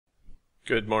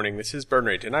Good morning, this is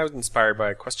Bernard, and I was inspired by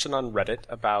a question on Reddit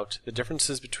about the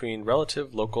differences between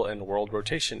relative, local, and world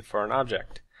rotation for an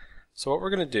object. So what we're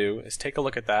going to do is take a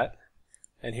look at that,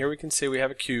 and here we can see we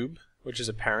have a cube, which is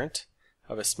a parent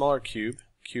of a smaller cube,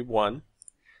 cube 1,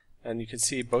 and you can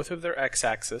see both of their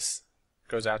x-axis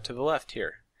goes out to the left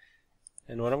here.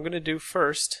 And what I'm going to do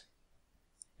first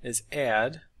is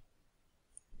add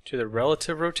to the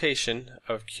relative rotation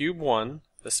of cube 1,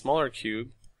 the smaller cube.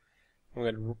 I'm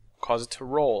going to cause it to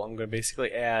roll. I'm going to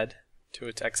basically add to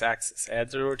its x-axis.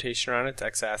 Add the rotation around its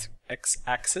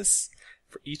x-axis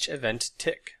for each event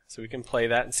tick. So we can play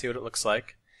that and see what it looks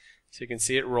like. So you can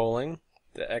see it rolling.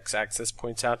 The x-axis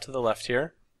points out to the left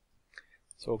here.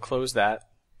 So we'll close that.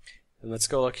 And let's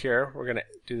go look here. We're going to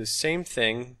do the same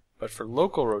thing, but for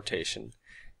local rotation.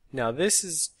 Now this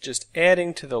is just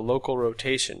adding to the local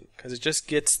rotation, because it just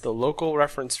gets the local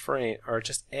reference frame, or it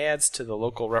just adds to the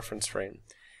local reference frame.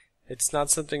 It's not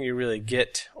something you really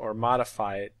get or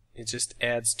modify it just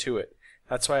adds to it.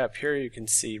 That's why up here you can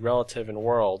see relative and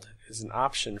world is an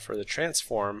option for the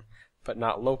transform, but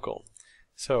not local.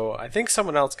 So I think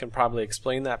someone else can probably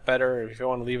explain that better. If you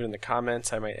want to leave it in the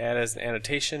comments, I might add it as an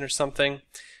annotation or something.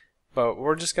 But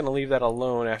we're just going to leave that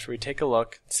alone after we take a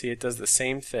look. See, it does the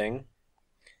same thing.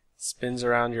 Spins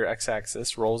around your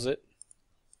x-axis, rolls it.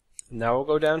 Now we'll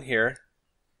go down here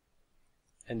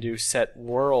and do set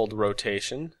world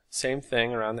rotation. Same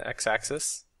thing around the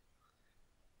x-axis.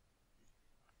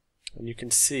 And you can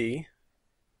see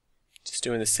just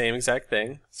doing the same exact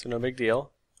thing, so no big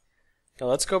deal. Now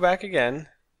let's go back again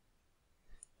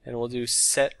and we'll do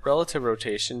set relative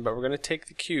rotation, but we're going to take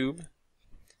the cube,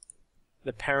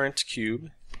 the parent cube,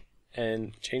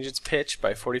 and change its pitch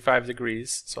by 45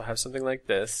 degrees. So we'll have something like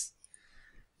this.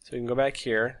 So we can go back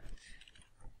here,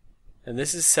 and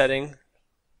this is setting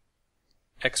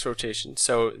x rotation.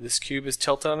 So this cube is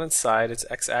tilted on its side, its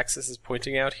x-axis is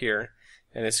pointing out here,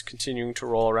 and it's continuing to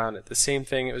roll around it. The same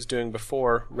thing it was doing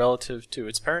before relative to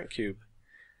its parent cube.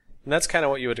 And that's kind of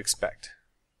what you would expect.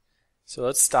 So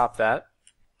let's stop that,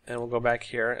 and we'll go back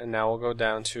here, and now we'll go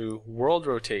down to world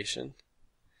rotation,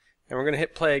 and we're going to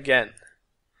hit play again.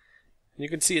 And you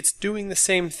can see it's doing the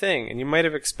same thing, and you might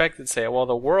have expected to say, well,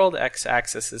 the world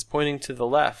x-axis is pointing to the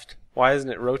left. Why isn't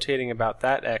it rotating about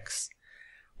that x?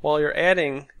 Well, you're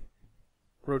adding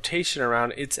rotation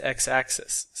around its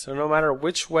x-axis. So no matter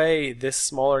which way this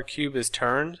smaller cube is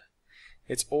turned,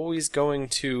 it's always going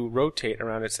to rotate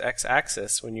around its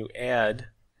x-axis when you add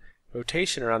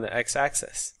rotation around the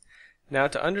x-axis. Now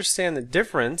to understand the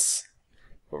difference,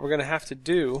 what we're going to have to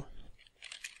do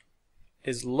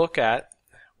is look at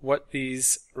what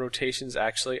these rotations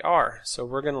actually are. So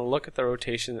we're going to look at the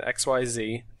rotation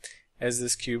XYZ as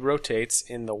this cube rotates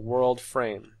in the world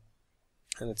frame.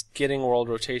 And it's getting world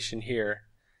rotation here.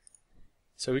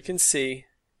 So we can see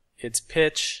its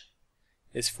pitch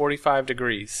is 45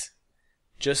 degrees,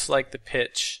 just like the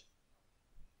pitch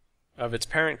of its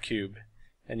parent cube.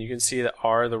 And you can see that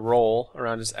R, the roll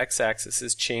around its x-axis,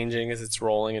 is changing as it's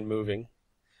rolling and moving.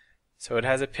 So it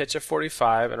has a pitch of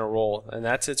 45 and a roll, and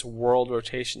that's its world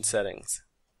rotation settings.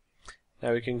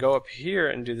 Now we can go up here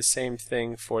and do the same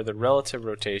thing for the relative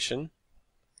rotation.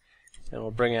 And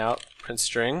we'll bring out print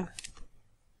string.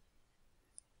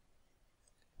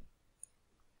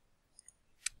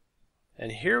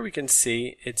 And here we can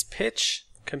see its pitch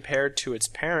compared to its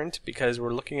parent, because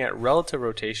we're looking at relative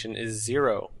rotation, is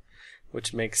 0,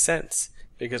 which makes sense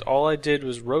because all I did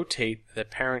was rotate the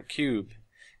parent cube,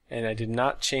 and I did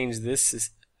not change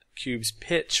this cube's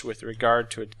pitch with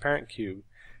regard to its parent cube.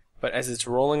 But as it's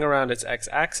rolling around its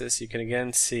x-axis, you can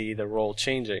again see the roll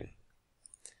changing.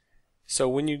 So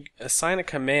when you assign a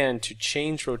command to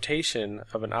change rotation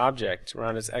of an object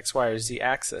around its x, y, or z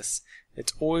axis,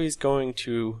 it's always going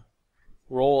to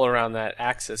roll around that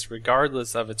axis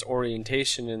regardless of its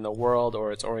orientation in the world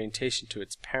or its orientation to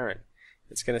its parent.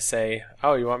 It's going to say,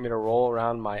 oh, you want me to roll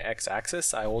around my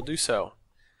x-axis? I will do so.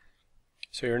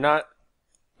 So you're not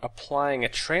applying a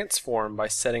transform by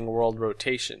setting world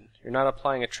rotation. You're not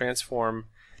applying a transform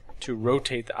to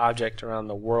rotate the object around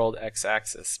the world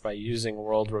x-axis by using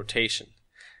world rotation.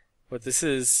 What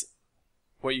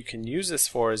you can use this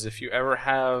for is if you ever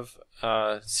have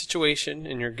a situation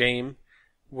in your game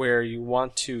where you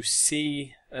want to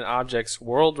see an object's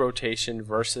world rotation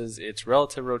versus its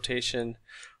relative rotation,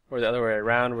 or the other way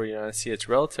around where you want to see its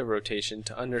relative rotation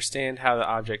to understand how the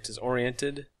object is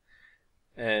oriented.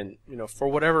 And for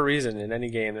whatever reason in any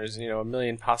game there's a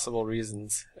million possible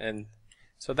reasons, and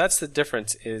so that's the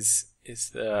difference is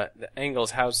the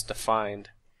angles, how it's defined.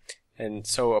 And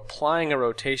so applying a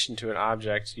rotation to an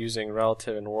object using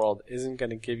relative and world isn't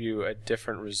going to give you a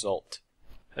different result.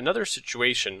 Another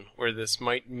situation where this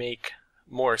might make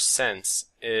more sense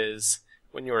is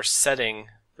when you're setting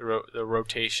the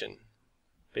rotation,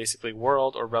 basically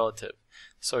world or relative.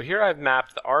 So here I've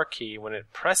mapped the R key when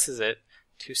it presses it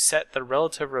to set the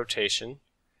relative rotation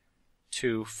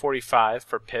to 45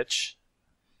 for pitch,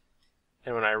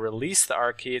 and when I release the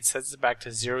R key it sets it back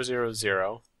to 0, 0,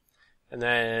 0, and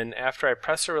then after I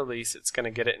press or release it's going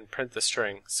to get it and print the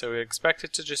string. So we expect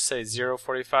it to just say 0,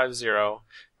 45, 0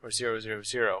 or 0, 0,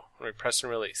 0 when we press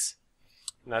and release.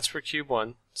 And that's for cube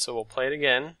 1. So we'll play it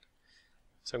again.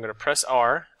 So I'm going to press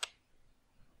R,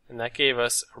 and that gave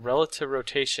us a relative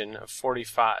rotation of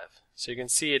 45. So you can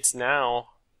see it's now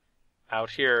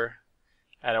out here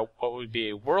at what would be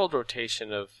a world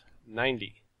rotation of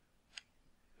 90.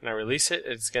 When I release it,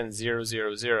 it's again 0,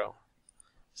 0, 0.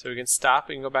 So we can stop,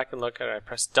 we can go back and look at it. I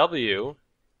press W,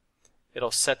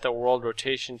 it'll set the world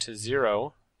rotation to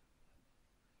 0,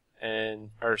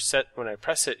 or set, when I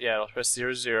press it, yeah, it'll press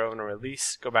 0, 0, and I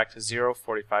release, go back to 0,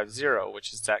 45, 0,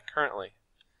 which is that currently.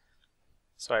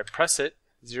 So I press it,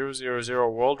 0, 0, 0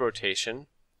 world rotation,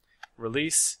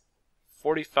 release,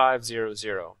 45, 0,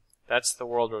 0. That's the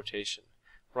world rotation.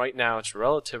 Right now its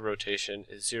relative rotation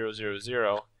is 0, 0,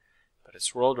 0, but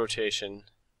its world rotation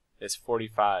is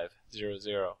 45, 0,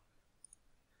 0.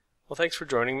 Well, thanks for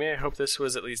joining me. I hope this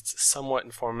was at least somewhat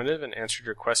informative and answered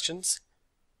your questions.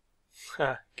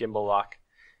 Gimbal lock.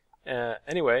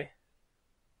 Anyway,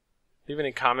 leave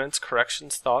any comments,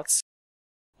 corrections, thoughts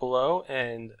below,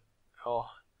 and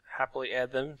I'll happily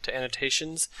add them to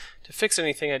annotations to fix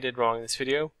anything I did wrong in this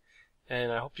video.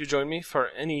 And I hope you join me for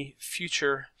any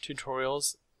future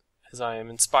tutorials as I am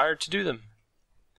inspired to do them.